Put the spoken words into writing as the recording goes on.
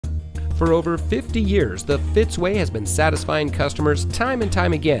For over 50 years, the Fitzway has been satisfying customers time and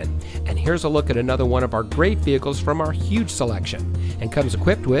time again. And here's a look at another one of our great vehicles from our huge selection, and comes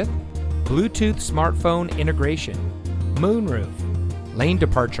equipped with Bluetooth smartphone integration, moonroof, lane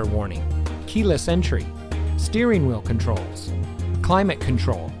departure warning, keyless entry, steering wheel controls, climate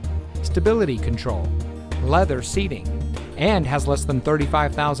control, stability control, leather seating, and has less than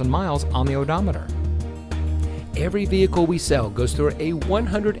 35,000 miles on the odometer. Every vehicle we sell goes through a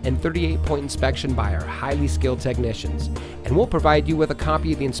 138-point inspection by our highly skilled technicians, and we'll provide you with a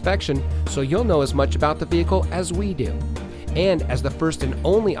copy of the inspection so you'll know as much about the vehicle as we do. And as the first and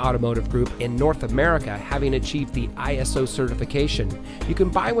only automotive group in North America having achieved the ISO certification, you can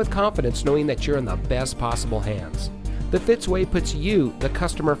buy with confidence knowing that you're in the best possible hands. The Fitzway puts you, the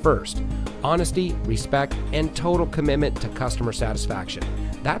customer, first. Honesty, respect, and total commitment to customer satisfaction.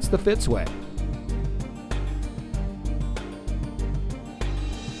 That's the Fitzway.